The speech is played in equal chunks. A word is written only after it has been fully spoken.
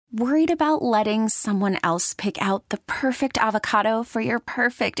Worried about letting someone else pick out the perfect avocado for your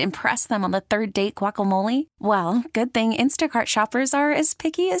perfect impress them on the third date guacamole? Well, good thing Instacart shoppers are as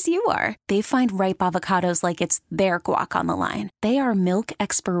picky as you are. They find ripe avocados like it's their guac on the line. They are milk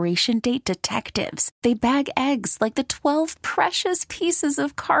expiration date detectives. They bag eggs like the 12 precious pieces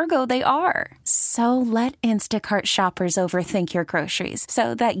of cargo they are. So let Instacart shoppers overthink your groceries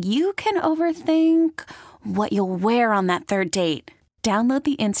so that you can overthink what you'll wear on that third date. Download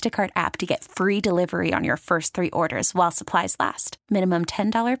the Instacart app to get free delivery on your first 3 orders while supplies last. Minimum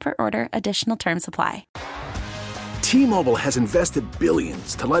 $10 per order. Additional terms apply. T-Mobile has invested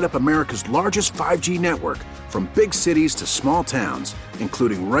billions to light up America's largest 5G network, from big cities to small towns,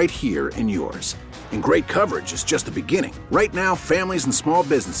 including right here in yours. And great coverage is just the beginning. Right now, families and small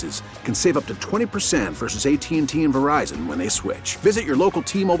businesses can save up to 20% versus AT&T and Verizon when they switch. Visit your local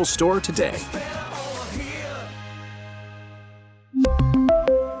T-Mobile store today.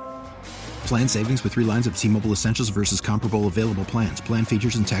 Plan savings with 3 lines of T-Mobile Essentials versus comparable available plans. Plan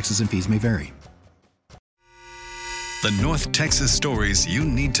features and taxes and fees may vary. The North Texas stories you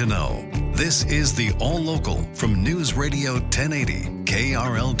need to know. This is the All Local from News Radio 1080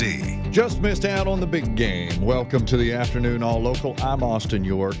 KRLD. Just missed out on the big game. Welcome to the afternoon All Local. I'm Austin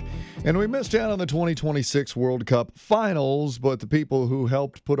York. And we missed out on the 2026 World Cup finals, but the people who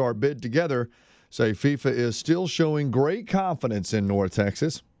helped put our bid together say FIFA is still showing great confidence in North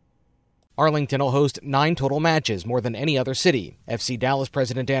Texas. Arlington will host 9 total matches, more than any other city. FC Dallas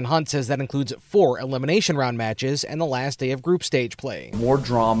President Dan Hunt says that includes 4 elimination round matches and the last day of group stage play. More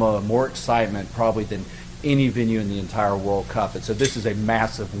drama, more excitement probably than any venue in the entire World Cup. And so this is a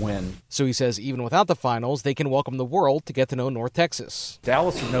massive win. So he says even without the finals, they can welcome the world to get to know North Texas.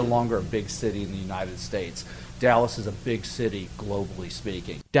 Dallas is no longer a big city in the United States. Dallas is a big city, globally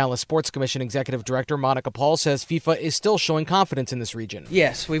speaking. Dallas Sports Commission Executive Director Monica Paul says FIFA is still showing confidence in this region.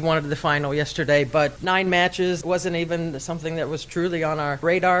 Yes, we wanted the final yesterday, but 9 matches wasn't even something that was truly on our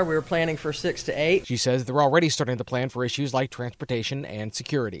radar. We were planning for 6 to 8. She says they're already starting to plan for issues like transportation and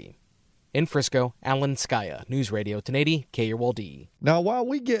security. In Frisco, Alan Skaya, News Radio 1080 KRLD. Now, while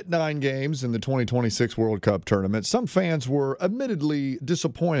we get 9 games in the 2026 World Cup tournament, some fans were admittedly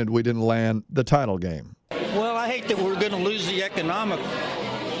disappointed we didn't land the title game. Well, I hate that we're going to lose the economic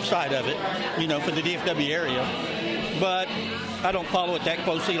side of it, for the DFW area. But I don't follow it that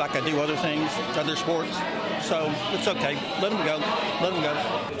closely like I do other things, other sports. So it's okay. Let them go. Let them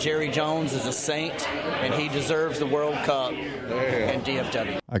go. Jerry Jones is a saint, and he deserves the World Cup in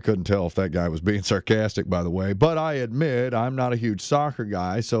DFW. I couldn't tell if that guy was being sarcastic, by the way. But I admit I'm not a huge soccer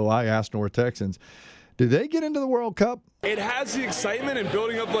guy, so I asked North Texans, did they get into the World Cup? It has the excitement and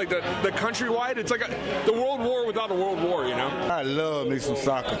building up like the countrywide. It's like the World War without a World War, I love me some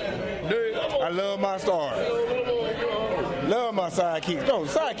soccer. Dude, I love my stars. Love my sidekicks. No,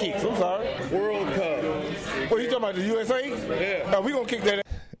 sidekicks, I'm sorry. World Cup. What, you talking about the USA? Yeah. We going to kick that.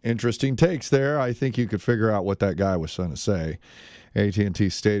 Interesting takes there. I think you could figure out what that guy was trying to say. AT&T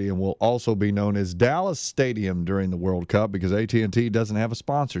Stadium will also be known as Dallas Stadium during the World Cup because AT&T doesn't have a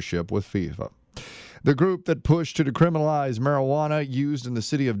sponsorship with FIFA. The group that pushed to decriminalize marijuana used in the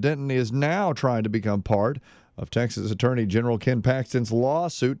city of Denton is now trying to become part of Texas Attorney General Ken Paxton's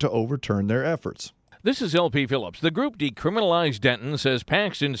lawsuit to overturn their efforts. This is L.P. Phillips. The group Decriminalize Denton says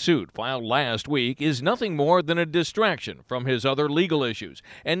Paxton's suit filed last week is nothing more than a distraction from his other legal issues.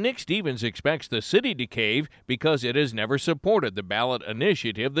 And Nick Stevens expects the city to cave because it has never supported the ballot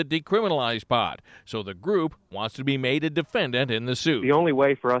initiative that decriminalized pot. So the group wants to be made a defendant in the suit. The only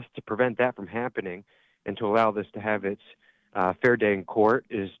way for us to prevent that from happening and to allow this to have its fair day in court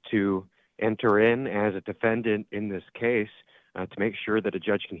is to enter in as a defendant in this case. To make sure that a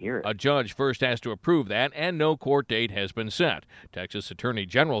judge can hear it. A judge first has to approve that, and no court date has been set. Texas Attorney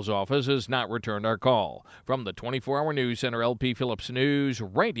General's office has not returned our call. From the 24-hour News Center, L.P. Phillips News,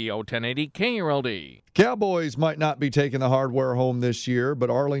 Radio 1080 KRLD. Cowboys might not be taking the hardware home this year, but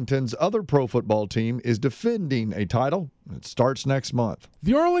Arlington's other pro football team is defending a title. It starts next month.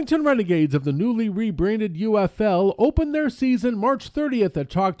 The Arlington Renegades of the newly rebranded UFL opened their season March 30th at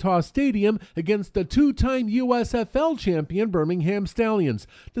Choctaw Stadium against the 2-time USFL champion Birmingham Stallions.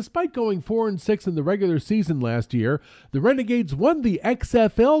 Despite going 4-6 in the regular season last year, the Renegades won the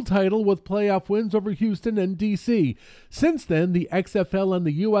XFL title with playoff wins over Houston and DC. Since then, the XFL and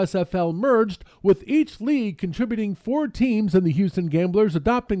the USFL merged, with each league contributing 4 teams and the Houston Gamblers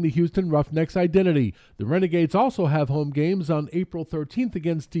adopting the Houston Roughnecks identity. The Renegades also have home games on April 13th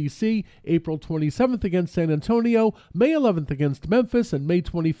against DC, April 27th against San Antonio, May 11th against Memphis, and May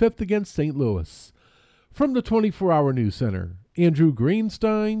 25th against St. Louis. From the 24-hour News Center, Andrew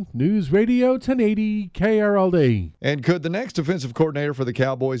Greenstein, News Radio 1080 KRLD. And could the next defensive coordinator for the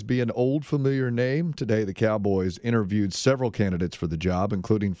Cowboys be an old familiar name? Today, the Cowboys interviewed several candidates for the job,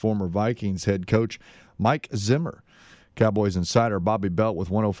 including former Vikings head coach Mike Zimmer. Cowboys insider Bobby Belt with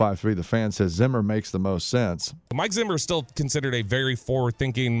 105.3 The Fan says Zimmer makes the most sense. Mike Zimmer is still considered a very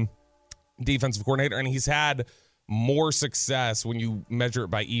forward-thinking defensive coordinator, and he's had more success when you measure it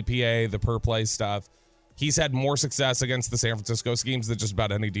by EPA, the per-play stuff. He's had more success against the San Francisco schemes than just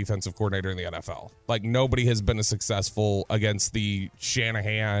about any defensive coordinator in the NFL. Like, nobody has been as successful against the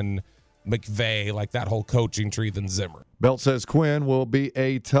Shanahan, McVay, like that whole coaching tree than Zimmer. Belt says Quinn will be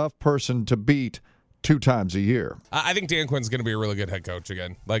a tough person to beat 2 times a year. I think Dan Quinn's going to be a really good head coach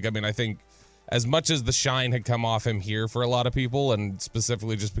again. I think as much as the shine had come off him here for a lot of people, and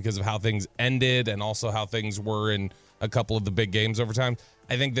specifically just because of how things ended and also how things were in a couple of the big games over time,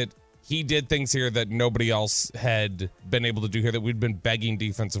 I think that he did things here that nobody else had been able to do here that we'd been begging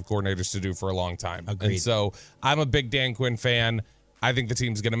defensive coordinators to do for a long time. Agreed. And so I'm a big Dan Quinn fan. I think the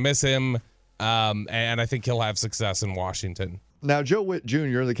team's going to miss him, and I think he'll have success in Washington. Now, Joe Witt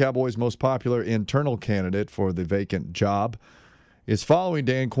Jr., the Cowboys' most popular internal candidate for the vacant job, is following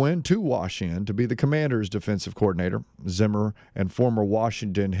Dan Quinn to Washington to be the Commanders' defensive coordinator. Zimmer and former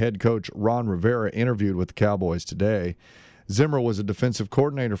Washington head coach Ron Rivera interviewed with the Cowboys today. Zimmer was a defensive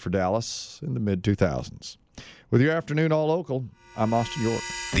coordinator for Dallas in the mid-2000s. With your afternoon All Local, I'm Austin York.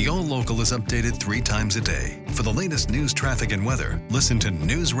 The All Local is updated 3 times a day. For the latest news, traffic, and weather, listen to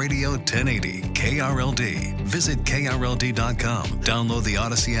News Radio 1080 KRLD. Visit KRLD.com, download the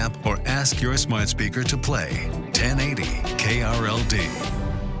Odyssey app, or ask your smart speaker to play 1080 KRLD.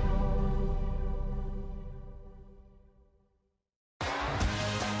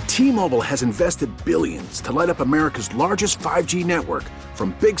 T-Mobile has invested billions to light up America's largest 5G network,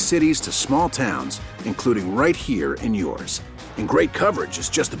 from big cities to small towns, including right here in yours. And great coverage is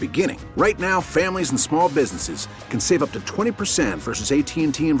just the beginning. Right now, families and small businesses can save up to 20% versus AT&T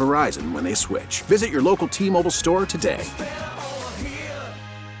and Verizon when they switch. Visit your local T-Mobile store today.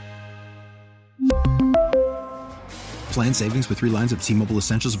 Plan savings with 3 lines of T-Mobile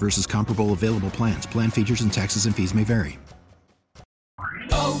Essentials versus comparable available plans. Plan features and taxes and fees may vary.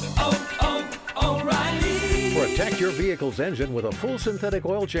 Protect your vehicle's engine with a full synthetic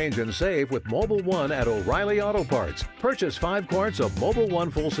oil change and save with Mobil 1 at O'Reilly Auto Parts. Purchase 5 quarts of Mobil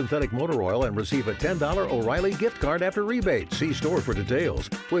 1 full synthetic motor oil and receive a $10 O'Reilly gift card after rebate. See store for details.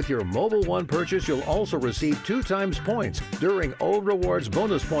 With your Mobil 1 purchase, you'll also receive 2 times points during O Rewards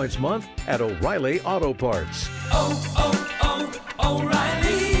Bonus Points Month at O'Reilly Auto Parts.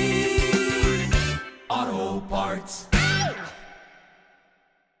 O'Reilly Auto Parts.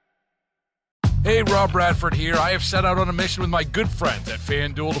 Hey, Rob Bradford here. I have set out on a mission with my good friends at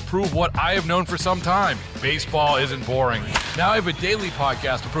FanDuel to prove what I have known for some time. Baseball isn't boring. Now I have a daily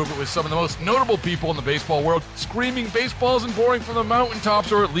podcast to prove it with some of the most notable people in the baseball world, screaming baseball isn't boring from the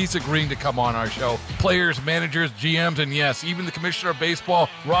mountaintops, or at least agreeing to come on our show. Players, managers, GMs, and yes, even the commissioner of baseball,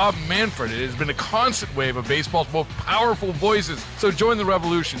 Rob Manfred. It has been a constant wave of baseball's most powerful voices. So join the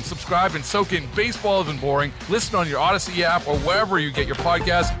revolution. Subscribe and soak in Baseball Isn't Boring. Listen on your Odyssey app or wherever you get your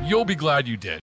podcasts. You'll be glad you did.